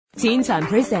Teen Time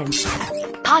Presents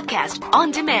Podcast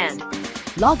on Demand.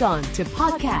 Log on to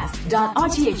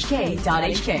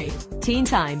podcast.rthk.hk. Teen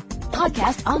Time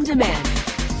Podcast on Demand.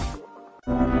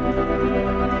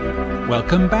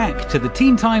 Welcome back to the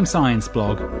Teen Time Science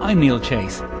blog. I'm Neil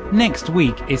Chase. Next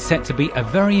week is set to be a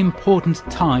very important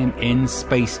time in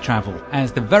space travel,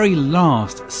 as the very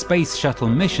last Space Shuttle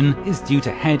mission is due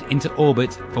to head into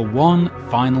orbit for one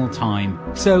final time.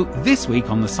 So this week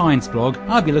on the Science blog,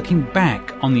 I'll be looking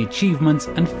back on the achievements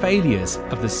and failures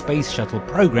of the Space Shuttle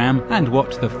program and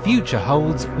what the future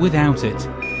holds without it.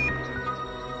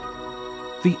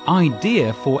 The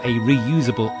idea for a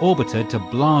reusable orbiter to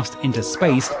blast into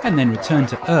space and then return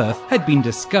to Earth had been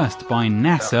discussed by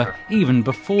NASA even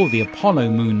before the Apollo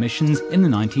moon missions in the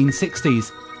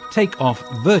 1960s. Take off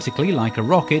vertically like a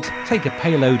rocket, take a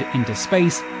payload into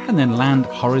space, and then land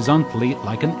horizontally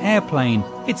like an airplane.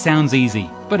 It sounds easy,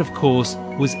 but of course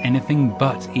was anything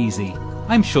but easy.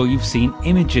 I'm sure you've seen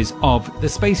images of the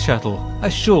Space Shuttle, a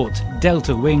short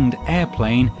delta-winged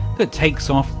airplane that takes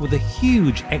off with a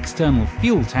huge external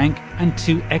fuel tank and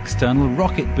two external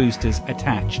rocket boosters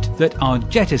attached that are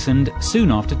jettisoned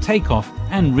soon after takeoff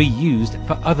and reused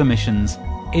for other missions.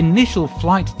 Initial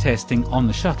flight testing on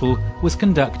the shuttle was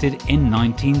conducted in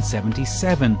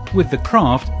 1977, with the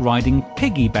craft riding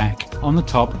piggyback on the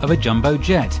top of a jumbo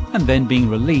jet and then being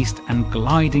released and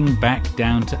gliding back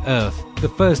down to Earth. The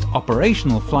first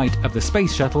operational flight of the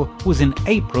Space Shuttle was in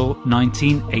April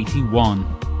 1981.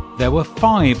 There were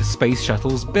 5 space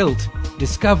shuttles built: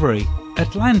 Discovery,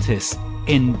 Atlantis,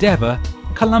 Endeavour,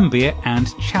 Columbia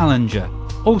and Challenger.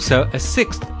 Also a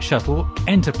 6th shuttle,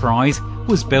 Enterprise,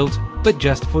 was built, but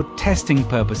just for testing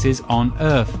purposes on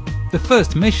Earth. The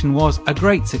first mission was a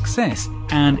great success,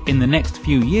 and in the next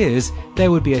few years there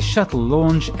would be a shuttle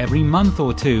launch every month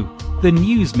or two. The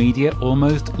news media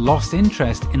almost lost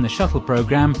interest in the shuttle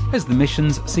program as the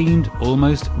missions seemed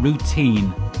almost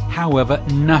routine. However,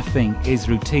 nothing is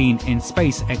routine in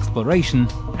space exploration,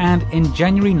 and in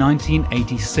January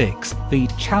 1986, the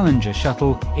Challenger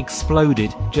shuttle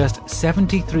exploded just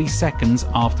 73 seconds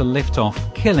after liftoff,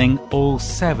 killing all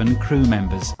 7 crew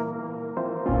members.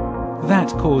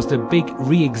 That caused a big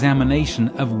re-examination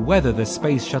of whether the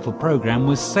Space Shuttle program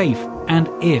was safe and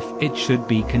if it should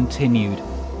be continued.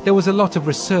 There was a lot of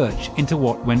research into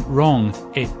what went wrong.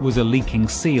 It was a leaking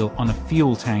seal on a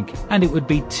fuel tank, and it would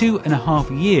be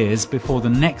 2.5 years before the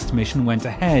next mission went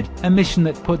ahead, a mission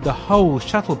that put the whole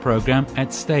shuttle program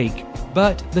at stake.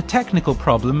 But the technical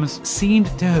problems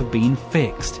seemed to have been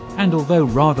fixed, and although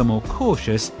rather more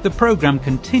cautious, the program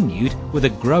continued with a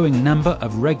growing number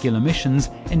of regular missions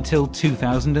until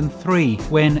 2003,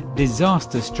 when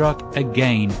disaster struck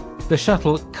again. The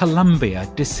shuttle Columbia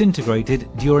disintegrated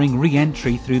during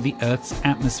re-entry through the Earth's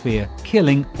atmosphere,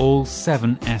 killing all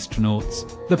 7 astronauts.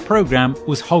 The program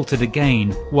was halted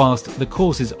again, whilst the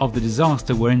causes of the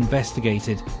disaster were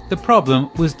investigated. The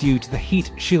problem was due to the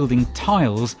heat-shielding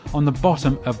tiles on the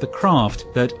bottom of the craft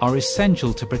that are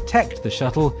essential to protect the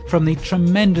shuttle from the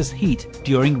tremendous heat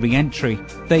during re-entry.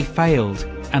 They failed,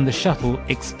 and the shuttle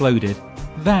exploded.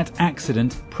 That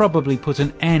accident probably put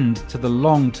an end to the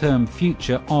long-term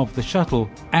future of the shuttle,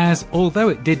 as although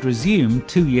it did resume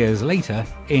 2 years later,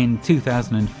 in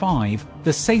 2005,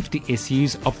 the safety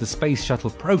issues of the Space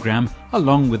Shuttle program,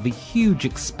 along with the huge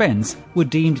expense, were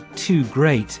deemed too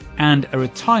great, and a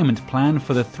retirement plan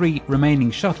for the 3 remaining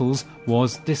shuttles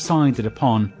was decided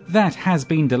upon. That has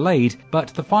been delayed, but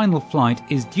the final flight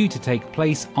is due to take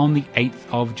place on the 8th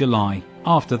of July.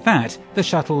 After that, the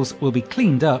shuttles will be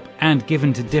cleaned up and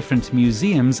given to different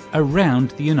museums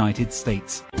around the United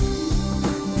States.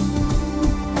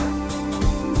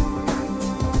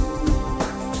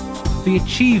 The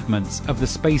achievements of the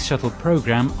Space Shuttle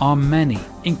program are many,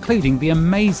 including the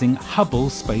amazing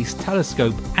Hubble Space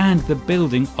Telescope and the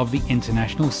building of the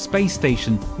International Space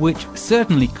Station, which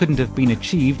certainly couldn't have been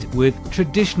achieved with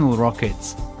traditional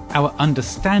rockets. Our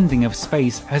understanding of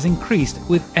space has increased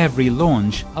with every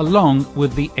launch, along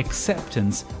with the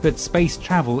acceptance that space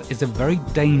travel is a very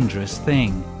dangerous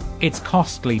thing. It's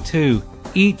costly too.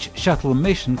 Each shuttle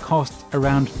mission costs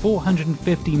around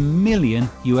 $450 million,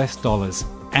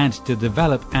 and to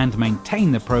develop and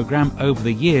maintain the program over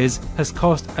the years has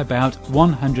cost about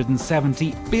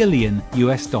 $170 billion.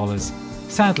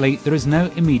 Sadly, there is no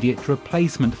immediate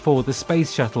replacement for the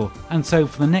Space Shuttle, and so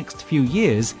for the next few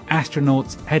years,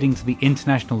 astronauts heading to the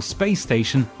International Space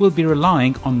Station will be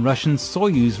relying on Russian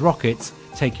Soyuz rockets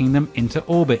taking them into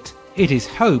orbit. It is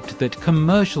hoped that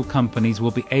commercial companies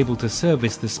will be able to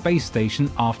service the space station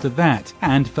after that,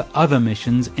 and for other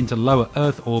missions into lower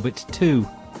Earth orbit too.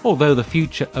 although the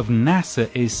future of NASA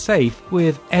is safe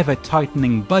with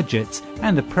ever-tightening budgets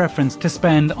and a preference to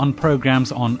spend on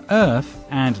programs on Earth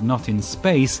and not in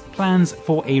space, plans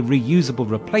for a reusable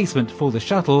replacement for the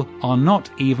shuttle are not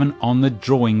even on the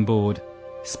drawing board.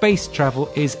 Space travel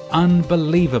is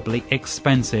unbelievably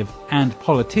expensive, and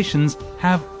politicians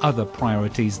have other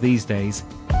priorities these days.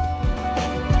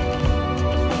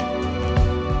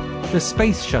 The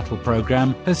Space Shuttle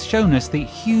program has shown us the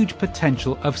huge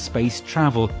potential of space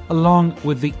travel, along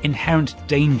with the inherent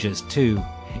dangers too.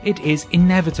 It is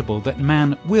inevitable that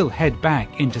man will head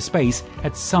back into space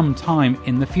at some time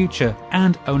in the future,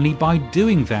 and only by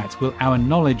doing that will our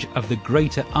knowledge of the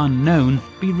greater unknown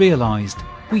be realized.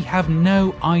 We have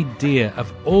no idea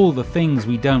of all the things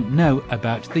we don't know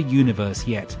about the universe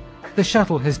yet. The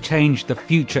shuttle has changed the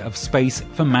future of space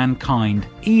for mankind,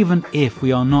 even if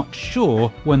we are not sure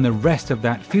when the rest of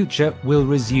that future will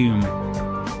resume.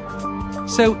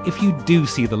 So if you do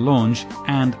see the launch,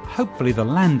 and hopefully the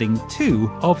landing too,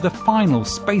 of the final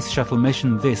Space Shuttle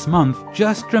mission this month,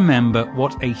 just remember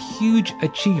what a huge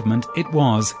achievement it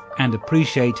was, and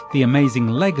appreciate the amazing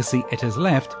legacy it has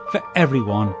left for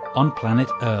everyone on planet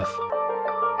Earth.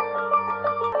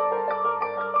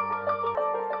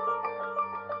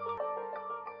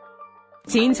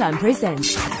 Teen Time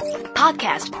presents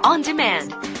Podcast on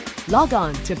Demand. Log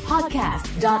on to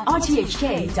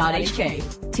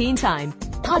podcast.rthk.hk. Teen Time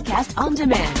Podcast on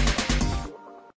Demand.